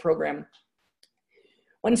leadership program.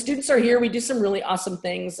 When students are here, we do some really awesome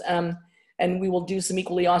things, and we will do some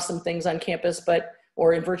equally awesome things on campus,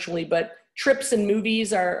 or virtually, but trips and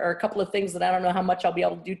movies are a couple of things that I don't know how much I'll be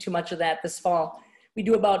able to do too much of that this fall. We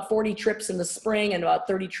do about 40 trips in the spring and about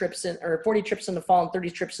 40 trips in the fall and 30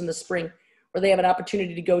 trips in the spring, where they have an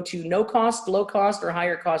opportunity to go to no cost, low cost, or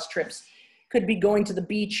higher cost trips. Could be going to the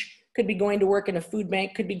beach, could be going to work in a food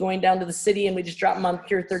bank, could be going down to the city and we just drop them on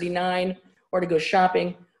Pier 39, or to go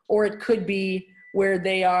shopping, or it could be where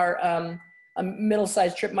they are, a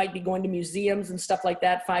middle-sized trip might be going to museums and stuff like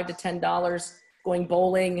that, $5 to $10, going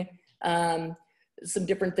bowling, some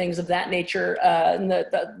different things of that nature. And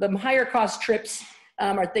the higher cost trips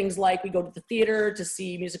are things like we go to the theater to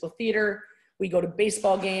see musical theater. We go to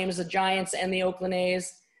baseball games, the Giants and the Oakland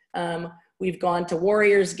A's. We've gone to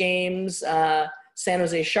Warriors games, San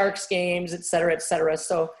Jose Sharks games, et cetera, et cetera.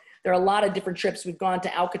 So there are a lot of different trips. We've gone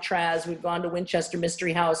to Alcatraz. We've gone to Winchester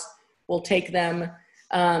Mystery House. We'll take them.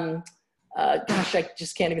 Gosh, I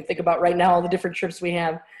just can't even think about right now all the different trips we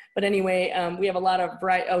have. But anyway, we have a lot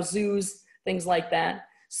of zoos, things like that.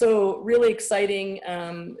 So really exciting,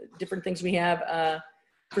 different things we have.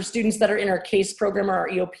 For students that are in our CASE program or our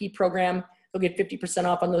EOP program, they'll get 50%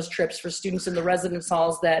 off on those trips. For students in the residence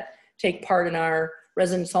halls that take part in our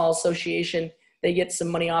residence hall association, they get some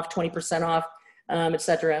money off, 20% off, et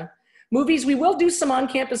cetera. Movies, we will do some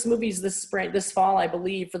on-campus movies this fall, I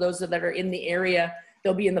believe, for those that are in the area.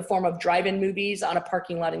 They'll be in the form of drive-in movies on a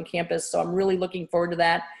parking lot in campus. So I'm really looking forward to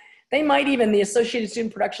that. They might even, the Associated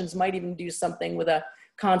Student Productions might even do something with a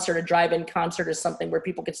concert, a drive-in concert or something where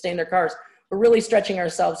people could stay in their cars. We're really stretching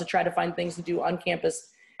ourselves to try to find things to do on campus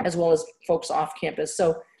as well as folks off campus.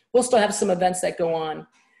 So we'll still have some events that go on.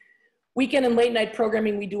 Weekend and late night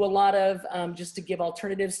programming, we do a lot of just to give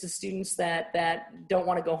alternatives to students that don't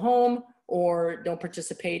want to go home or don't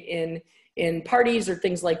participate in parties or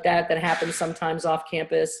things like that happen sometimes off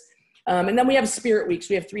campus. And then we have spirit weeks.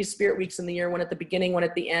 We have 3 spirit weeks in the year, one at the beginning, one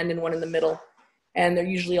at the end, and one in the middle. And they're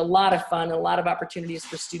usually a lot of fun, a lot of opportunities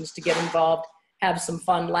for students to get involved, have some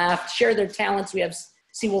fun, laugh, share their talents. We have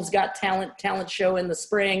Seawolves Got Talent show in the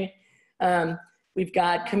spring. We've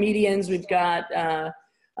got comedians, we've got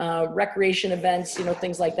recreation events,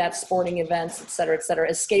 things like that, sporting events, et cetera,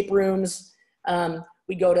 escape rooms.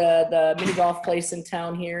 We go to the mini golf place in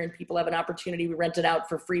town here and people have an opportunity. We rent it out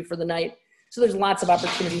for free for the night. So there's lots of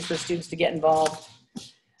opportunities for students to get involved.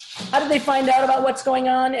 How do they find out about what's going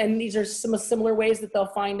on? And these are some similar ways that they'll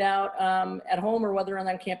find out at home or whether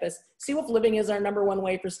on campus. Seawolf Living is our #1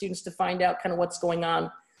 way for students to find out kind of what's going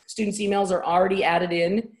on. Students' emails are already added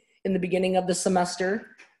in the beginning of the semester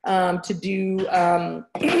to do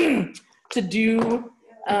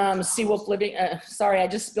Seawolf Living, sorry, I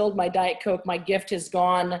just spilled my Diet Coke. My gift has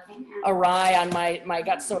gone awry on I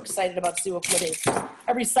got so excited about Seawolf Living.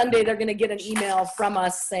 Every Sunday, they're gonna get an email from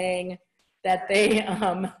us saying that they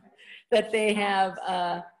have,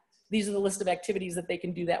 these are the list of activities that they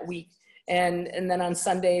can do that week. And then on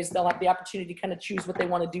Sundays, they'll have the opportunity to kind of choose what they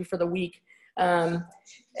want to do for the week. And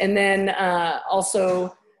then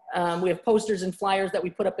also, we have posters and flyers that we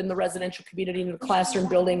put up in the residential community in the classroom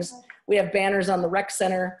buildings. We have banners on the rec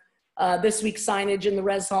center. This week, signage in the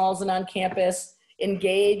res halls and on campus.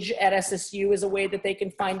 Engage at SSU is a way that they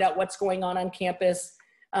can find out what's going on campus.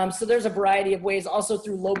 So there's a variety of ways. Also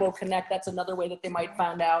through Lobo Connect, that's another way that they might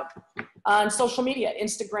find out. On social media,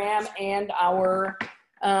 Instagram, and our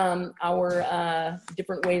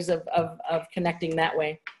different ways of connecting that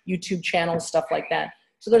way. YouTube channels, stuff like that.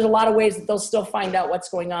 So there's a lot of ways that they'll still find out what's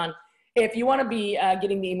going on. If you want to be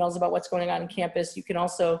getting the emails about what's going on campus, you can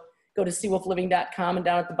also go to seawolfliving.com, and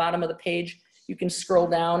down at the bottom of the page, you can scroll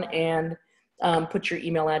down and put your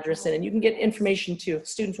email address in, and you can get information too.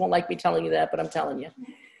 Students won't like me telling you that, but I'm telling you.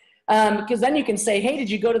 Because then you can say, hey, did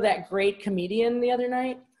you go to that great comedian the other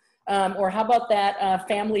night? Or how about that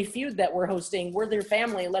family feud that we're hosting? We're their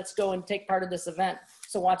family. Let's go and take part of this event.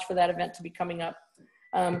 So watch for that event to be coming up.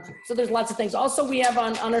 So there's lots of things. Also, we have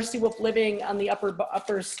on our Seawolf Living on the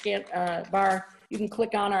upper scan bar, you can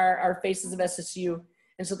click on our Faces of SSU.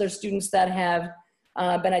 And so there's students that have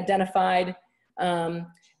been identified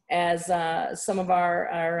as some of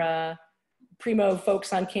our primo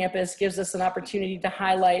folks on campus. Gives us an opportunity to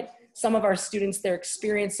highlight some of our students, their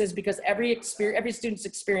experiences, because every student's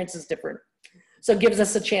experience is different. So it gives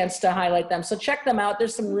us a chance to highlight them. So check them out.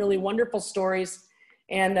 There's some really wonderful stories.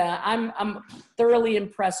 And I'm thoroughly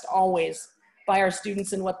impressed always by our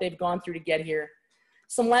students and what they've gone through to get here.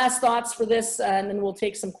 Some last thoughts for this, and then we'll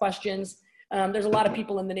take some questions. There's a lot of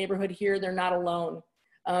people in the neighborhood here. They're not alone.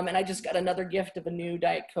 And I just got another gift of a new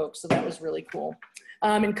Diet Coke, so that was really cool.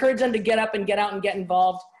 Encourage them to get up and get out and get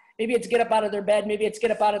involved. Maybe it's get up out of their bed. Maybe it's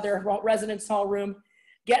get up out of their residence hall room.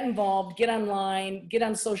 Get involved, get online, get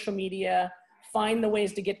on social media, find the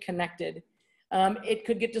ways to get connected. It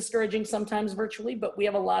could get discouraging sometimes virtually, but we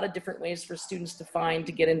have a lot of different ways for students to find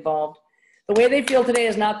to get involved. The way they feel today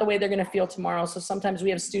is not the way they're going to feel tomorrow. So sometimes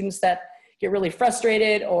we have students that get really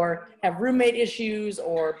frustrated or have roommate issues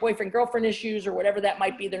or boyfriend-girlfriend issues or whatever that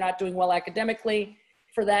might be. They're not doing well academically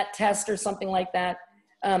for that test or something like that.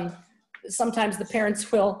 Sometimes the parents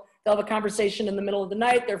they'll have a conversation in the middle of the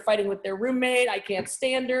night. They're fighting with their roommate. I can't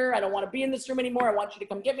stand her. I don't want to be in this room anymore. I want you to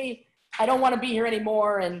come get me. I don't want to be here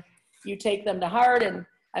anymore. And you take them to heart. And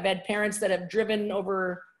I've had parents that have driven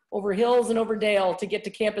over hills and over dale to get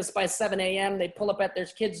to campus by 7 a.m. They pull up at their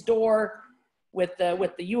kid's door with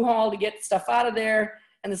the U-Haul to get stuff out of there.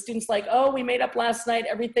 And the student's like, oh, we made up last night.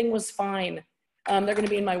 Everything was fine. They're going to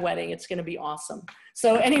be in my wedding. It's going to be awesome.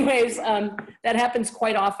 So anyways, that happens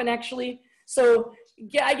quite often, actually. So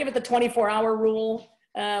yeah, I give it the 24-hour rule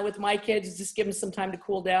with my kids. Just give them some time to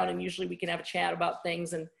cool down, and usually we can have a chat about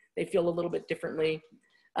things, and they feel a little bit differently.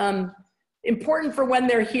 Important for when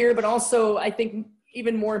they're here, but also I think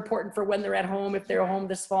even more important for when they're at home, if they're home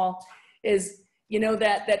this fall, is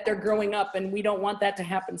that they're growing up, and we don't want that to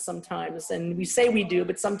happen sometimes. And we say we do,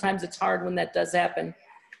 but sometimes it's hard when that does happen.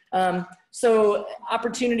 So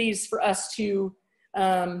opportunities for us to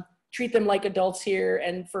treat them like adults here,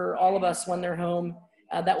 and for all of us when they're home,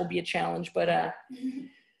 that will be a challenge. But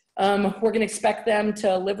we're going to expect them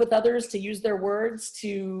to live with others, to use their words,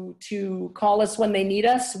 to call us when they need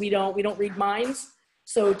us. We don't read minds.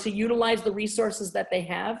 So to utilize the resources that they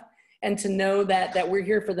have, and to know that we're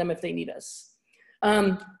here for them if they need us.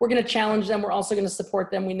 We're going to challenge them. We're also going to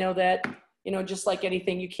support them. We know that, just like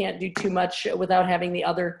anything, you can't do too much without having the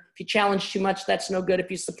other. If you challenge too much, that's no good.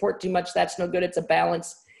 If you support too much, that's no good. It's a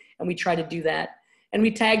balance. And we try to do that. And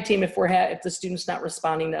we tag team if the student's not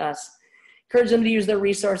responding to us. Encourage them to use their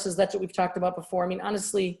resources. That's what we've talked about before. I mean,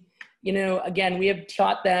 honestly, again, we have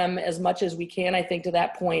taught them as much as we can, I think, to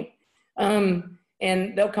that point.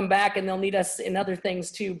 And they'll come back and they'll need us in other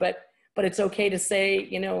things too. But it's okay to say,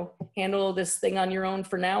 handle this thing on your own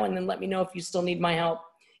for now, and then let me know if you still need my help.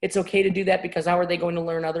 It's okay to do that, because how are they going to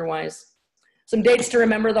learn otherwise? Some dates to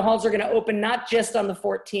remember: the halls are going to open not just on the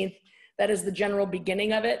 14th. That is the general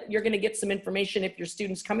beginning of it. You're going to get some information if your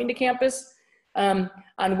student's coming to campus on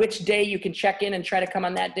which day you can check in and try to come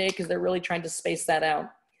on that day, because they're really trying to space that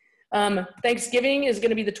out. Thanksgiving is going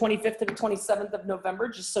to be the 25th to the 27th of November,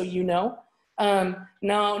 just so you know.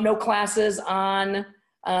 No classes on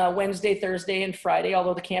Wednesday, Thursday, and Friday,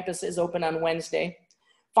 although the campus is open on Wednesday.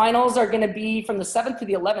 Finals are going to be from the 7th to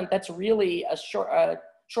the 11th. That's really a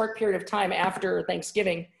short period of time after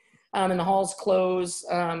Thanksgiving. and the halls close.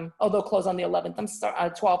 Oh, they'll close on the 11th.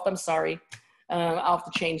 12th. I'm sorry. I'll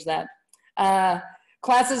have to change that.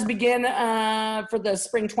 Classes begin for the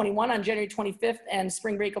spring 21 on January 25th, and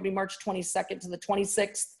spring break will be March 22nd to the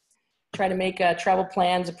 26th. Try to make travel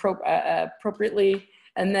plans appropriately.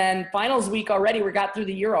 And then finals week already, we got through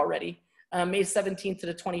the year already, May 17th to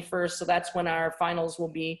the 21st. So that's when our finals will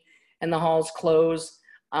be, and the halls close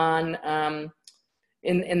on at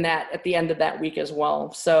the end of that week as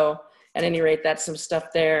well. So at any rate, that's some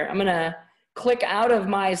stuff there. I'm gonna click out of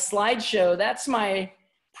my slideshow. That's my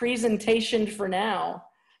presentation for now.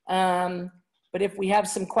 But if we have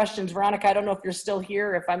some questions, Veronica, I don't know if you're still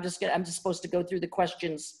here, if I'm just supposed to go through the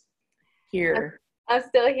questions here. I'm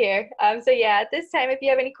still here. So yeah, at this time, if you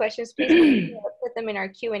have any questions, please put them in our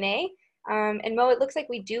Q&A. And Mo, it looks like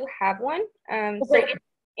we do have one. So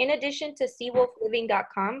in addition to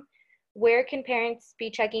seawolfliving.com, where can parents be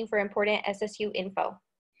checking for important SSU info?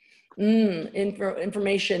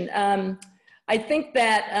 Information. I think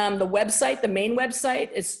that the website, the main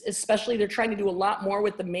website, especially they're trying to do a lot more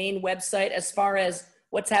with the main website as far as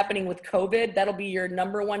what's happening with COVID. That'll be your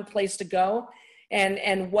 #1 place to go.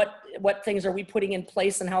 And what things are we putting in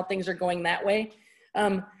place and how things are going that way.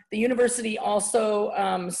 The university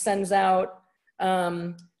also sends out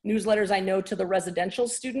newsletters, I know, to the residential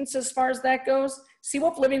students as far as that goes.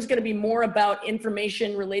 Seawolf Living is going to be more about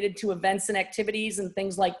information related to events and activities and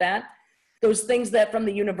things like that. Those things that from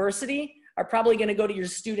the university are probably going to go to your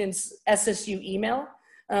students' SSU email,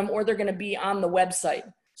 or they're going to be on the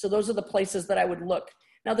website. So those are the places that I would look.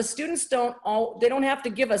 Now the students don't have to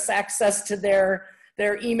give us access to their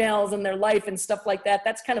emails and their life and stuff like that.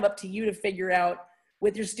 That's kind of up to you to figure out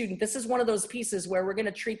with your student. This is one of those pieces where we're going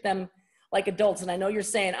to treat them like adults. And I know you're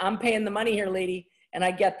saying, I'm paying the money here, lady, and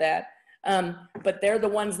I get that. But they're the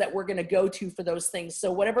ones that we're going to go to for those things.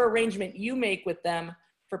 So whatever arrangement you make with them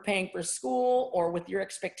for paying for school or with your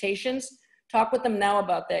expectations, talk with them now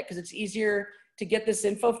about that, because it's easier to get this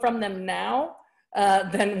info from them now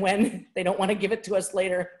than when they don't want to give it to us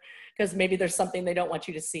later, because maybe there's something they don't want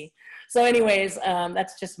you to see. So anyways,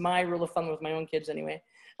 that's just my rule of thumb with my own kids anyway.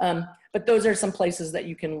 But those are some places that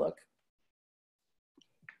you can look.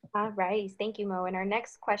 All right, thank you, Mo. And our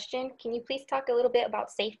next question, can you please talk a little bit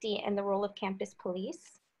about safety and the role of campus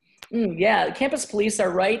police? Yeah, campus police are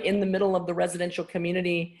right in the middle of the residential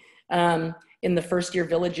community in the first-year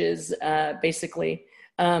villages, basically.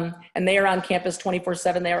 And they are on campus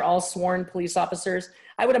 24/7. They are all sworn police officers.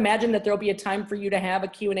 I would imagine that there'll be a time for you to have a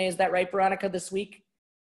Q&A. Is that right, Veronica, this week?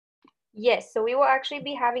 Yes, so we will actually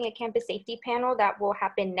be having a campus safety panel that will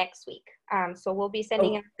happen next week. So we'll be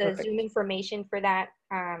sending out the Zoom information for that,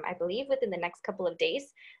 I believe, within the next couple of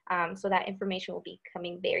days. So that information will be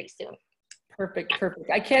coming very soon. Perfect,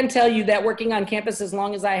 perfect. I can tell you that working on campus as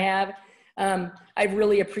long as I have, I've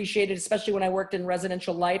really appreciated, especially when I worked in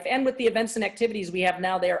residential life and with the events and activities we have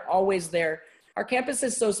now, they are always there. Our campus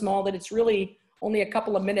is so small that it's really only a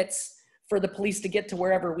couple of minutes for the police to get to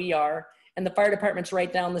wherever we are. And the fire department's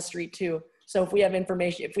right down the street too. So if we have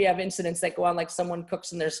information, if we have incidents that go on, like someone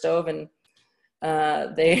cooks in their stove and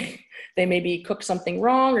they maybe cook something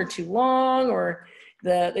wrong or too long, or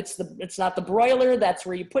it's not the broiler, that's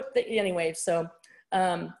where you put the, anyway. So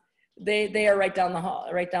they are right down the hall,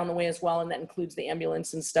 right down the way as well. And that includes the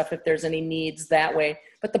ambulance and stuff if there's any needs that way.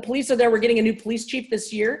 But the police are there. We're getting a new police chief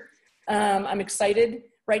this year. I'm excited.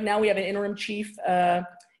 Right now we have an interim chief,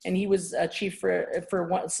 and he was a chief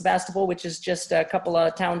for Sebastopol, which is just a couple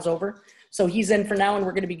of towns over. So he's in for now, and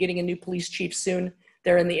we're going to be getting a new police chief soon.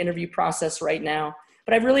 They're in the interview process right now.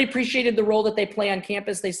 But I've really appreciated the role that they play on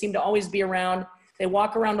campus. They seem to always be around. They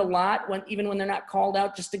walk around a lot, even when they're not called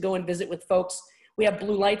out, just to go and visit with folks. We have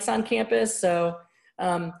blue lights on campus, so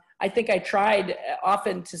I think I tried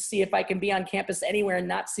often to see if I can be on campus anywhere and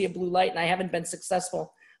not see a blue light, and I haven't been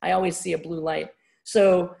successful. I always see a blue light.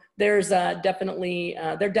 So there's they're definitely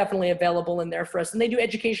available in there for us. And they do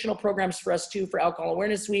educational programs for us too, for Alcohol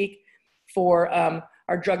Awareness Week, for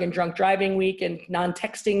our Drug and Drunk Driving Week, and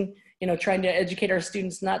non-texting, trying to educate our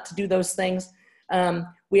students not to do those things.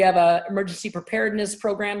 We have emergency preparedness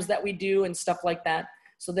programs that we do and stuff like that.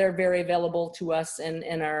 So they're very available to us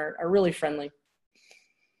and are really friendly.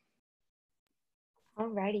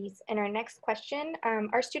 Alrighty, and our next question,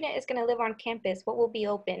 our student is going to live on campus. What will be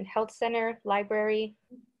open? Health center, library?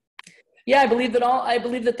 Yeah, I believe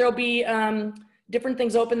that there'll be different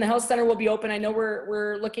things open. The health center will be open. I know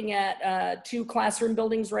we're looking at 2 classroom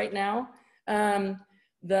buildings right now.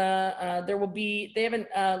 There will be, they haven't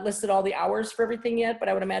listed all the hours for everything yet, but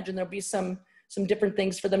I would imagine there'll be some different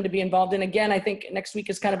things for them to be involved in. Again, I think next week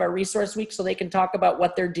is kind of our resource week, so they can talk about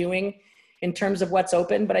what they're doing in terms of what's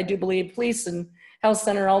open, but I do believe police and health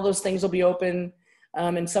center, all those things will be open,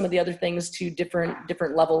 and some of the other things to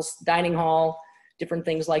different levels, dining hall, different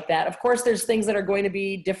things like that. Of course, there's things that are going to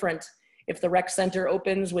be different if the rec center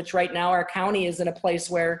opens, which right now our county is in a place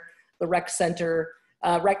where the rec center,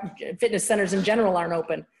 fitness centers in general aren't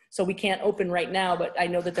open. So we can't open right now, but I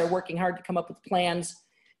know that they're working hard to come up with plans,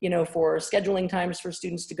 for scheduling times for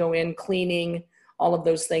students to go in, cleaning, all of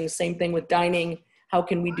those things. Same thing with dining. How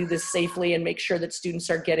can we do this safely and make sure that students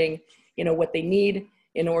are getting, what they need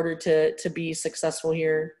in order to be successful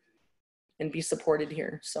here and be supported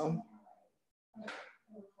here, so.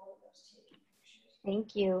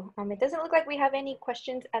 Thank you. It doesn't look like we have any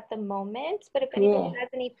questions at the moment, but if Cool. anyone has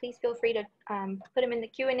any, please feel free to put them in the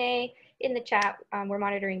Q&A, in the chat. We're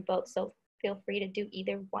monitoring both, so feel free to do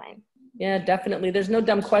either one. Yeah, definitely. There's no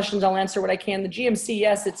dumb questions. I'll answer what I can. The GMC,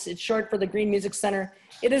 yes, it's short for the Green Music Center.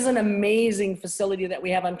 It is an amazing facility that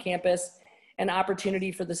we have on campus, an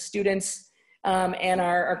opportunity for the students and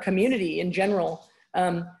our community in general.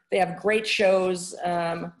 They have great shows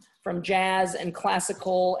from jazz and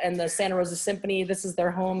classical and the Santa Rosa Symphony. This is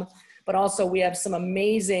their home, but also we have some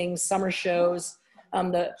amazing summer shows.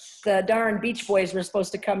 The darn Beach Boys were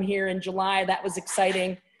supposed to come here in July. That was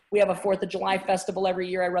exciting. We have a 4th of July festival every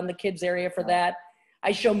year. I run the kids area for that.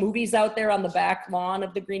 I show movies out there on the back lawn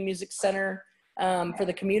of the Green Music Center for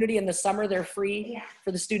the community. In the summer, they're free.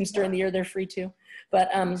 For the students during the year, they're free too.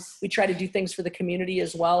 But we try to do things for the community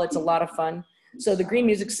as well. It's a lot of fun. So the Green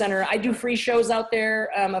Music Center, I do free shows out there,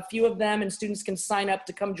 a few of them, and students can sign up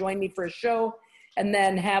to come join me for a show and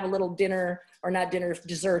then have a little dinner, or not dinner,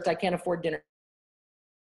 dessert. I can't afford dinner.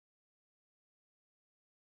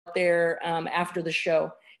 There after the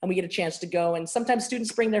show, and we get a chance to go, and sometimes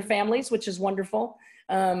students bring their families, which is wonderful.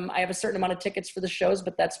 I have a certain amount of tickets for the shows,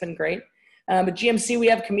 but that's been great. At GMC, we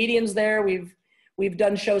have comedians there. We've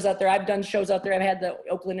done shows out there. I've done shows out there. I've had the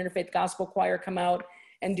Oakland Interfaith Gospel Choir come out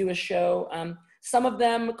and do a show. Some of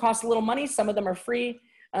them cost a little money. Some of them are free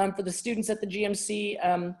for the students at the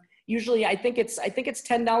GMC. Usually, I think it's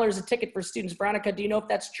 $10 a ticket for students. Veronica, do you know if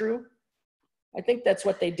that's true? I think that's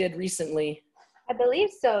what they did recently. I believe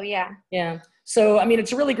so, yeah. Yeah. So, I mean,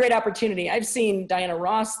 it's a really great opportunity. I've seen Diana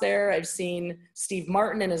Ross there. I've seen Steve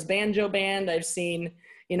Martin and his banjo band. I've seen,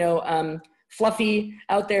 Fluffy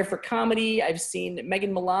out there for comedy. I've seen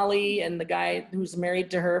Megan Mullally and the guy who's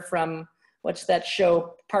married to her from, what's that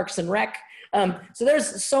show, Parks and Rec. So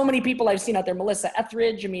there's so many people I've seen out there. Melissa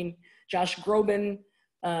Etheridge, Josh Groban.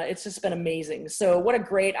 It's just been amazing. So what a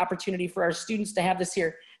great opportunity for our students to have this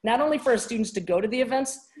here. Not only for our students to go to the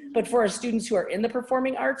events, but for our students who are in the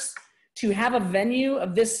performing arts to have a venue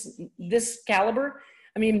of this caliber.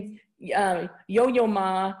 Yo-Yo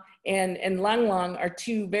Ma and Lang Lang are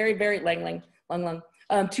two very, very,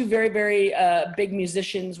 two very, very big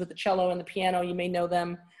musicians with the cello and the piano. You may know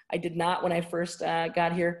them. I did not when I first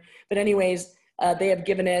got here. But anyways, they have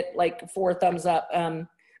given it like 4 thumbs up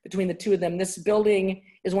between the two of them. This building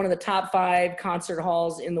is one of the top 5 concert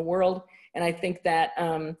halls in the world. And I think that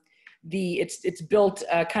it's built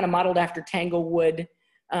kind of modeled after Tanglewood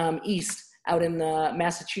East out in the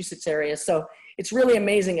Massachusetts area. So it's really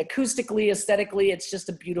amazing. Acoustically, aesthetically, it's just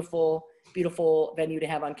a beautiful, beautiful venue to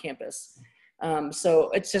have on campus. So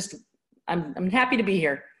it's just, I'm happy to be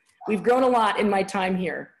here. We've grown a lot in my time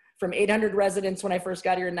here, from 800 residents when I first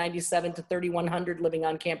got here in '97 to 3,100 living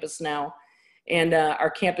on campus now. And our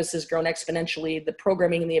campus has grown exponentially. The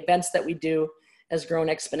programming and the events that we do has grown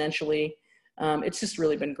exponentially. It's just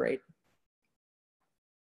really been great.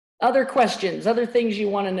 Other questions, other things you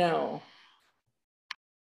want to know?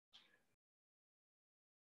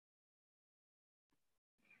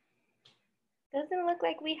 Doesn't look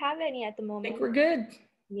like we have any at the moment. I think we're good.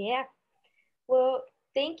 Yeah. Well,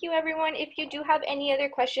 thank you, everyone. If you do have any other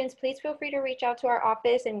questions, please feel free to reach out to our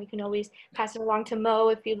office, and we can always pass it along to Mo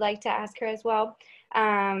if you'd like to ask her as well.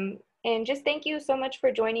 And just thank you so much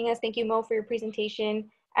for joining us. Thank you, Mo, for your presentation.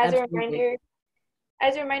 As a reminder,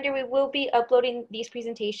 we will be uploading these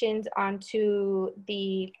presentations onto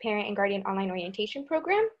the Parent and Guardian Online Orientation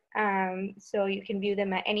Program. So you can view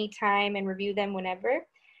them at any time and review them whenever.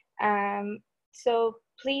 So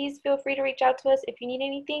please feel free to reach out to us if you need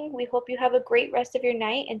anything. We hope you have a great rest of your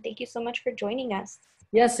night, and thank you so much for joining us.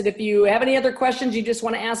 Yes, and if you have any other questions you just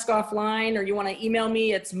want to ask offline, or you want to email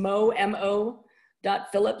me, it's mo.phillips,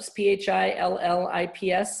 Phillips,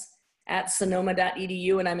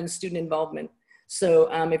 @sonoma.edu, and I'm in student involvement. So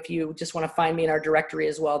if you just want to find me in our directory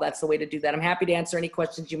as well, that's the way to do that. I'm happy to answer any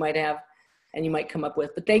questions you might have and you might come up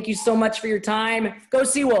with. But thank you so much for your time. Go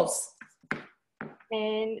Seawolves.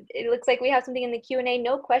 And it looks like we have something in the Q&A.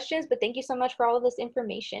 No questions, but thank you so much for all of this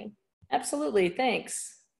information. Absolutely.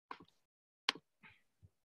 Thanks.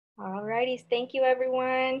 Alrighty, thank you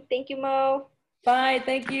everyone. Thank you, Mo. Bye,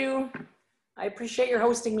 thank you. I appreciate your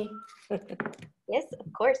hosting me. Yes,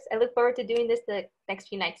 of course. I look forward to doing this the next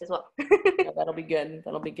few nights as well. Yeah, that'll be good.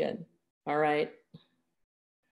 That'll be good. All right.